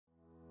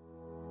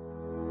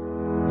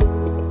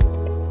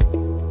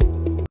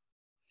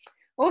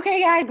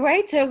Okay, guys,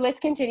 great. So let's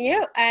continue.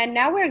 And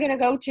now we're going to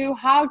go to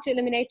how to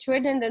eliminate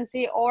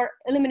redundancy or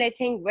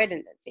eliminating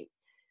redundancy.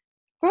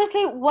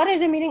 Firstly, what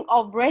is the meaning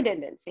of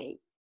redundancy?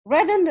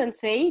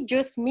 Redundancy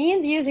just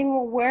means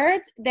using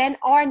words that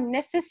are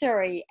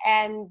necessary,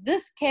 and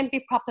this can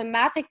be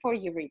problematic for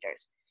you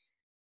readers.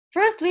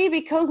 Firstly,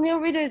 because no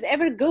reader is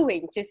ever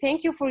going to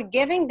thank you for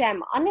giving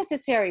them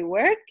unnecessary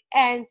work.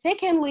 And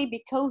secondly,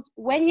 because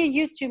when you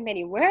use too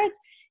many words,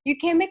 you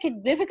can make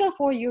it difficult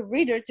for your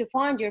reader to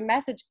find your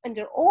message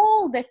under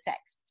all the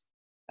text.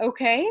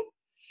 Okay?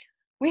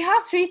 We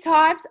have three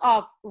types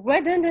of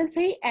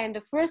redundancy, and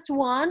the first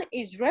one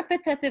is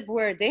repetitive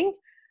wording.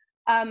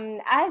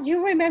 As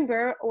you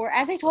remember, or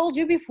as I told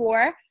you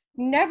before,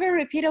 never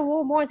repeat a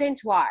word more than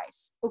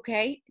twice,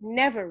 okay?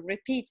 Never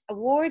repeat a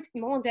word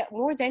more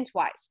than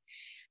twice.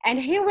 And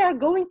here we are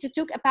going to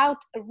talk about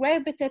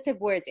repetitive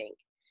wording.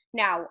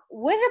 Now,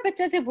 with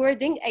repetitive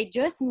wording, I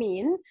just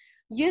mean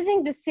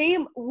using the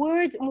same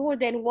words more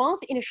than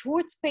once in a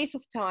short space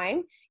of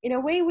time in a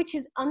way which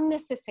is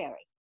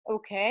unnecessary,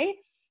 okay?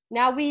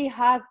 Now we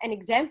have an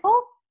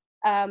example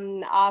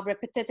of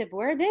repetitive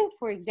wording.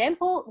 For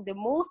example, the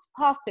most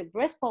positive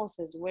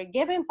responses were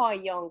given by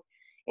young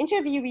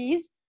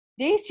interviewees.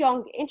 These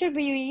young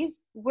interviewees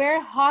were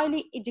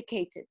highly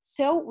educated.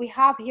 So we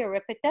have here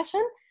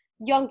repetition,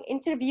 young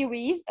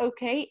interviewees,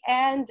 okay,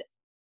 and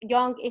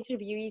young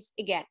interviewees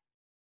again.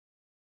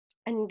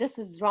 And this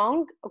is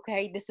wrong,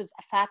 okay, this is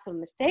a fatal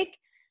mistake.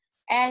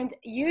 And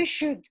you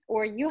should,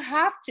 or you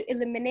have to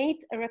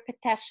eliminate a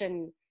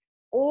repetition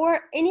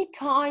or any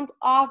kind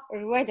of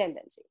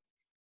redundancy.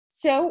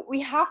 So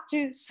we have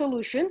two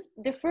solutions.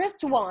 The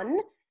first one,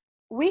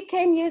 we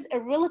can use a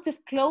relative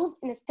clause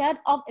instead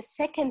of a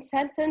second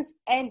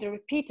sentence and a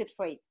repeated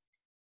phrase.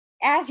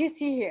 As you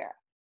see here,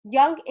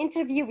 young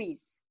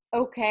interviewees,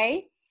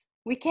 okay?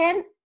 We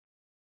can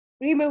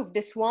remove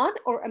this one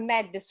or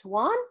omit this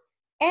one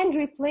and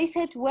replace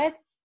it with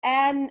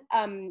an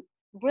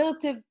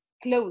relative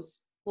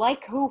clause,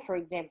 like who, for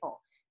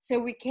example. So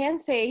we can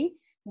say,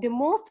 the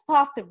most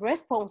positive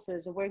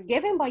responses were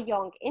given by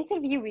young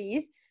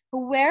interviewees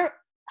who were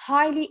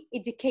highly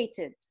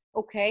educated,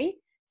 okay?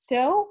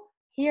 So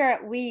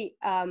here we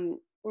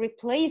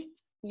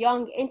replaced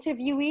young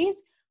interviewees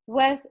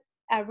with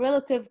a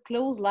relative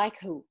clause like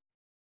who.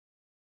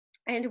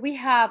 And we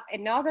have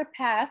another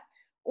path,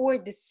 or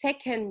the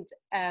second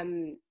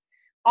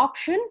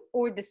option,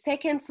 or the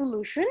second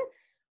solution.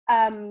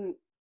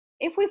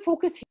 If we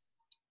focus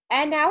here,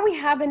 and now we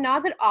have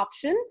another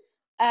option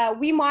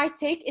we might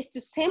take, is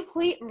to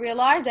simply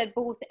realize that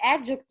both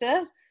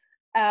adjectives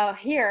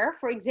here,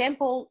 for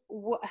example,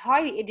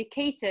 highly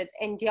educated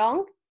and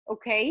young,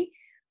 okay,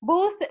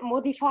 both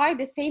modify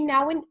the same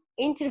noun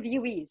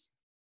interviewees,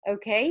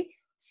 okay?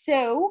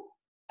 So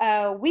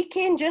we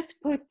can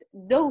just put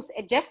those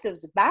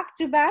adjectives back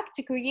to back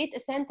to create a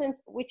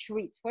sentence which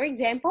reads, for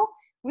example,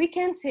 we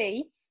can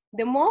say,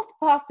 the most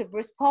positive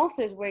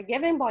responses were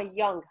given by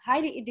young,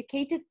 highly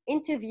educated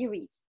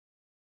interviewees.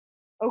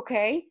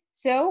 Okay,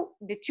 so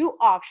the two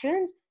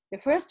options, the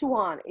first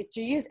one is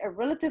to use a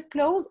relative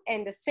clause,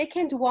 and the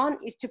second one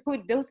is to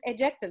put those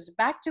adjectives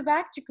back to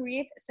back to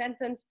create a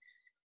sentence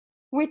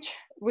which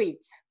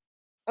reads.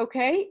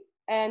 Okay,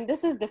 and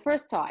this is the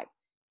first type.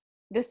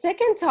 The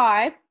second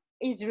type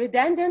is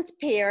redundant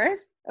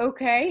pairs,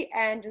 okay,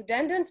 and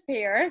redundant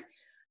pairs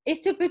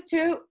is to put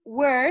two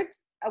words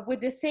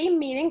with the same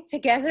meaning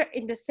together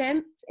in the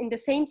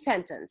same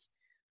sentence.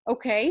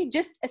 Okay,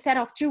 just a set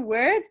of two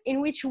words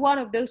in which one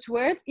of those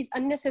words is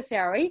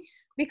unnecessary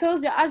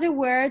because the other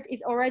word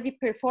is already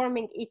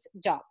performing its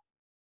job.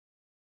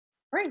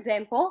 For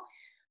example,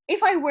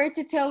 if I were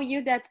to tell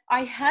you that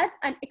I had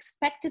an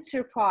unexpected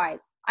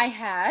surprise, I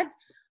had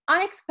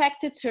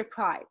unexpected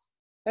surprise.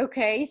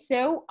 Okay,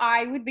 so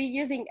I would be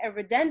using a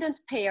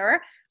redundant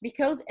pair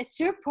because a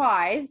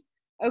surprise,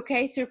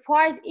 okay,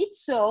 surprise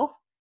itself,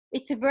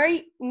 it's a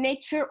very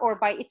nature, or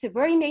by its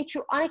very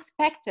nature,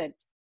 unexpected.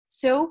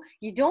 So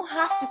you don't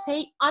have to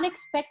say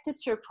unexpected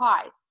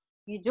surprise.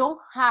 You don't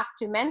have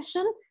to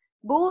mention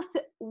both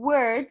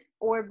words,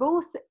 or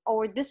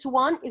this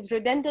one is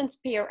redundant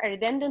pair, a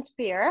redundant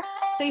pair.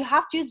 So you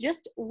have to use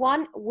just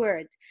one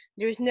word.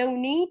 There is no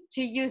need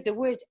to use the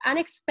word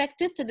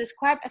unexpected to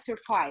describe a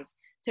surprise.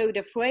 So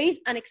the phrase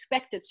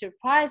unexpected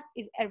surprise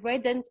is a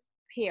redundant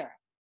pair.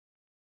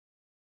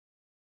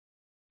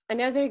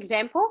 Another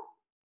example.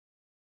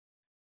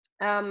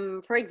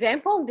 For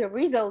example, the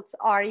results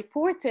are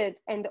reported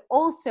and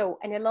also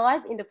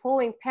analyzed in the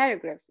following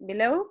paragraphs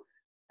below.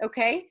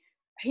 Okay,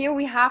 here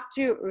we have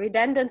two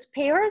redundant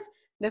pairs.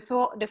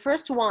 The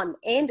first one,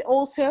 and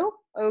also,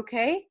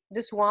 okay,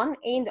 this one,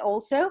 and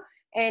also,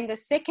 and the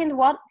second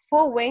one,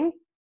 following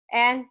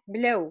and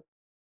below.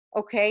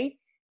 Okay,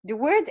 the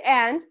word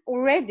and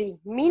already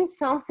means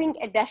something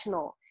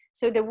additional.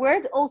 So the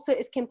word also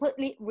is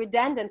completely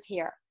redundant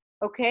here.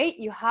 Okay,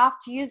 you have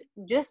to use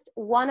just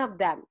one of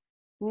them,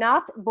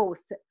 not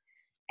both.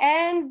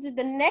 And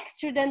the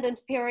next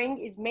redundant pairing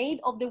is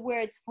made of the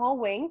words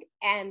following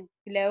and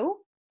below,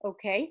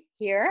 okay,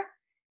 here.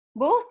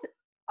 Both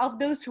of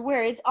those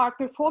words are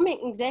performing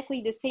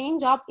exactly the same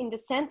job in the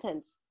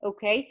sentence,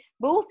 okay?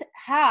 Both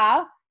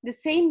have the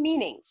same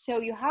meaning, so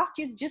you have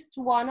to use just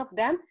one of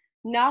them,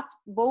 not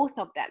both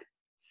of them.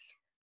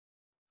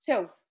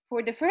 So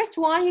for the first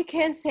one, you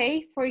can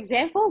say, for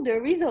example,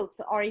 the results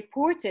are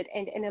reported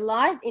and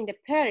analyzed in the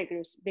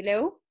paragraphs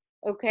below,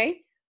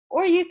 okay?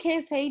 Or you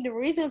can say the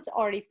results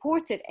are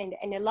reported and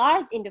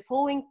analyzed in the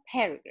following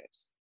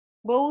paragraphs.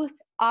 Both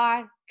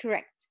are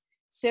correct.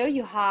 So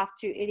you have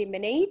to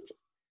eliminate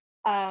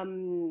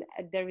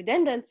the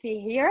redundancy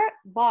here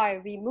by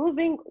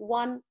removing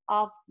one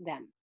of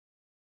them.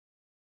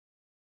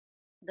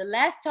 The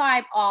last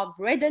type of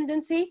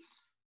redundancy,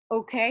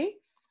 okay,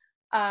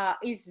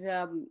 is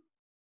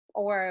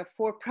or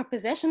for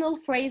prepositional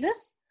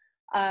phrases,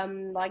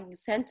 like the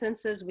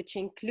sentences which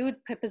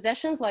include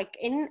prepositions like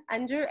in,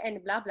 under,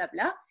 and blah, blah,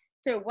 blah.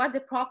 So what's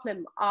the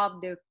problem of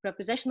the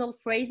prepositional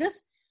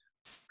phrases?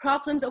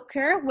 Problems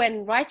occur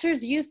when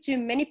writers use too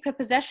many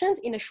prepositions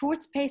in a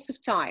short space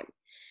of time,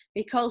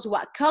 because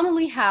what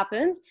commonly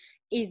happens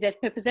is that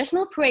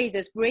prepositional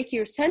phrases break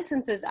your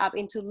sentences up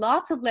into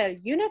lots of little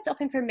units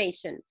of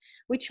information,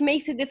 which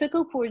makes it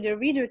difficult for the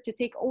reader to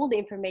take all the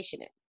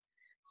information in.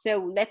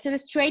 So let's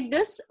illustrate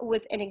this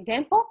with an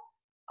example.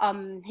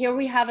 Here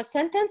we have a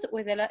sentence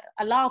with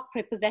a lot of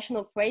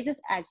prepositional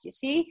phrases. As you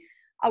see,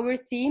 our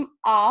team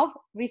of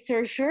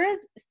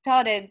researchers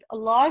studied a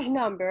large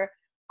number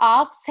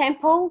of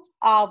samples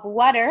of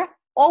water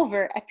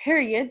over a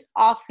period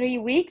of 3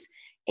 weeks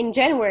in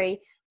January,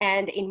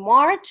 and in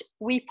March,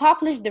 we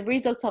published the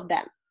results of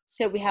them.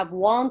 So we have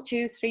 1,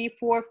 2, 3,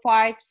 4,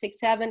 5, 6,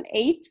 7,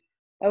 8,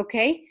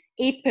 okay?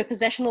 8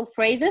 prepositional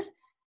phrases,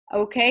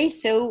 okay?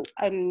 So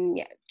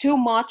too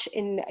much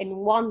in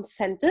one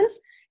sentence.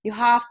 You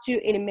have to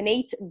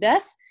eliminate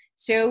this,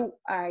 so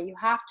you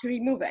have to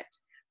remove it.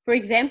 For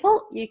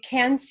example, you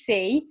can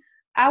say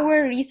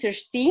our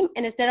research team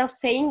instead of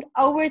saying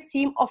our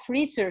team of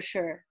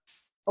researchers,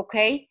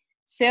 okay?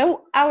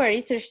 So our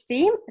research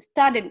team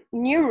studied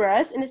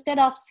numerous instead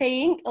of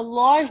saying a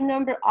large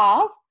number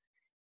of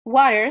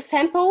water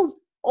samples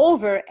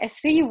over a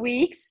 3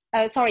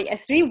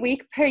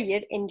 week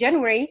period in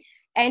January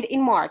and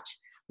in March.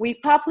 We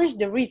published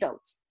the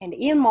results, and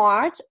in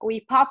March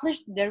we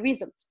published the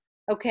results,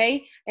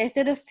 okay?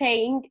 Instead of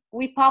saying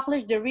we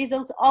published the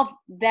results of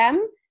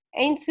them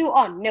and so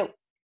on. No,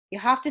 you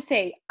have to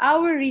say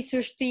our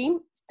research team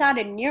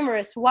studied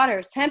numerous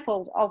water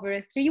samples over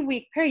a 3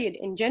 week period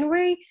in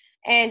January,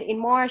 and in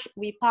March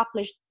we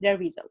published the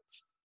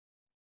results.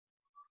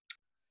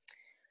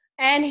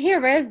 And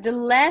here is the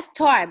last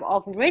type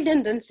of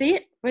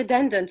redundancy: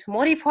 redundant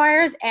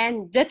modifiers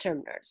and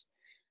determiners.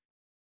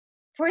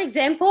 For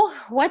example,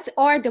 what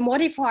are the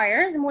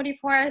modifiers?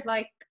 Modifiers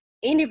like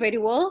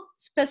individual,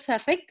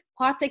 specific,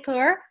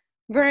 particular,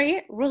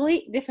 very,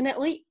 really,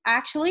 definitely,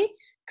 actually,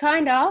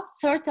 kind of,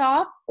 sort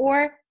of,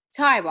 or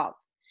type of.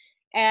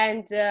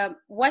 And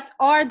what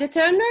are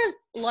determiners?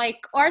 Like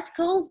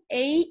articles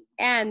a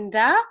and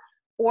the,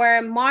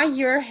 or my,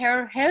 your,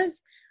 her,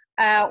 his,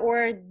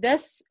 or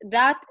this,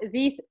 that,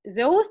 these,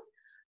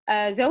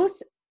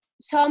 those,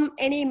 some,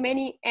 any,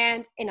 many,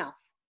 and enough.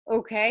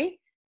 Okay,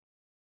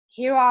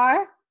 here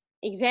are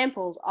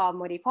examples of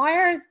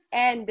modifiers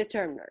and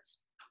determiners.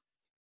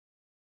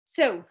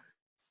 So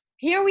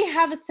here we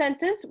have a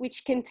sentence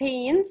which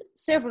contains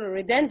several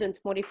redundant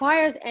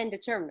modifiers and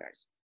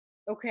determiners.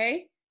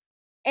 Okay,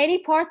 any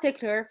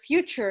particular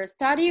future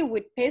study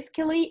would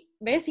basically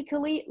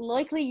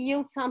likely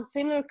yield some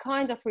similar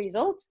kinds of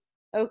results.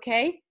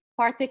 Okay,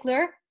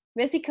 particular,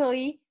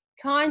 basically,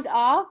 kind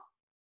of,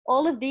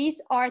 all of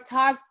these are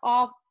types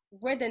of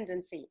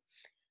redundancy,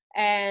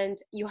 and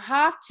you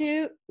have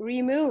to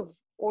remove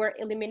or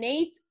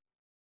eliminate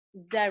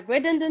the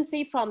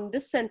redundancy from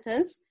this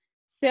sentence.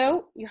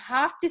 So you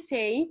have to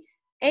say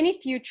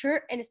any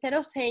future instead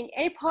of saying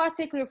any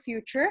particular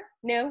future.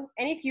 No,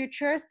 any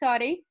future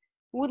study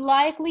would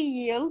likely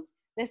yield,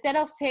 instead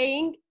of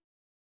saying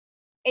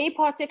a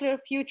particular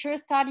future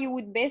study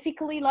would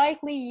basically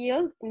likely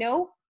yield,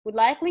 no, would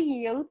likely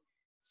yield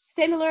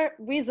similar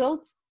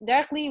results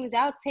directly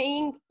without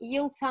saying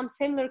yield some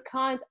similar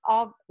kinds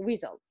of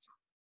results.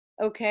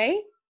 Okay,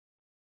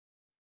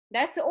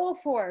 that's all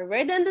for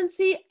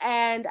redundancy,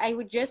 and I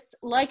would just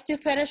like to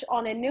finish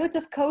on a note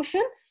of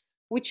caution,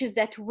 which is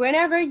that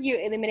whenever you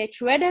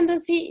eliminate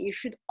redundancy, you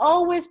should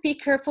always be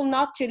careful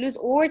not to lose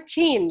or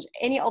change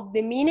any of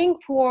the meaning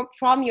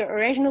from your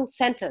original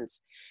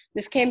sentence.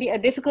 This can be a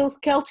difficult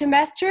skill to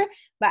master,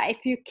 but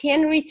if you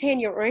can retain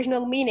your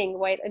original meaning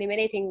while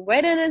eliminating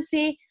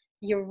redundancy,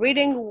 your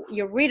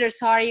reader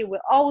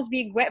will always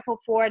be grateful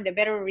for the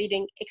better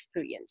reading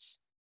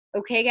experience.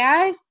 Okay,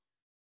 guys?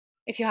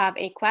 If you have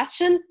a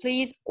question,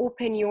 please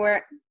open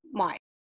your